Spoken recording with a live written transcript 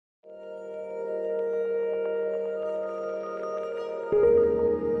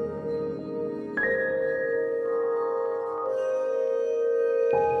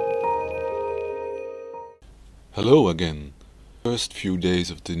Hello again. First few days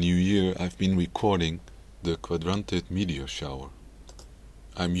of the new year I've been recording the Quadrantid meteor shower.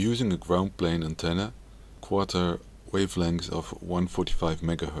 I'm using a ground plane antenna, quarter wavelength of 145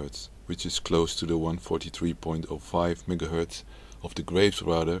 MHz, which is close to the 143.05 MHz of the Graves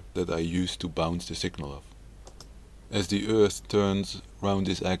radar that I use to bounce the signal off. As the Earth turns round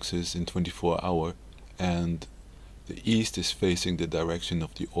this axis in 24 hours and the east is facing the direction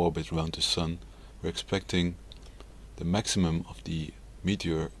of the orbit round the Sun, we're expecting the maximum of the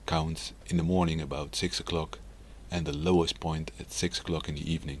meteor counts in the morning about 6 o'clock and the lowest point at 6 o'clock in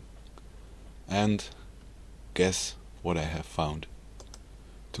the evening. And guess what I have found?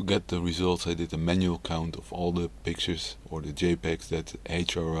 To get the results I did a manual count of all the pictures or the JPEGs that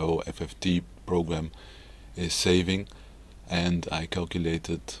HROFFT program is saving, and I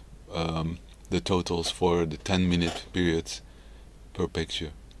calculated the totals for the 10-minute periods per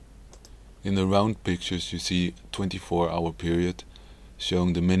picture. In the round pictures you see 24-hour period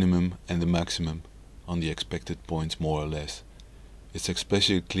showing the minimum and the maximum on the expected points more or less. It's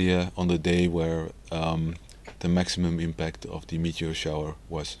especially clear on the day where the maximum impact of the meteor shower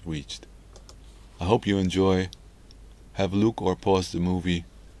was reached. I hope you enjoy. Have a look or pause the movie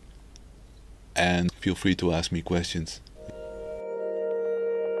and feel free to ask me questions.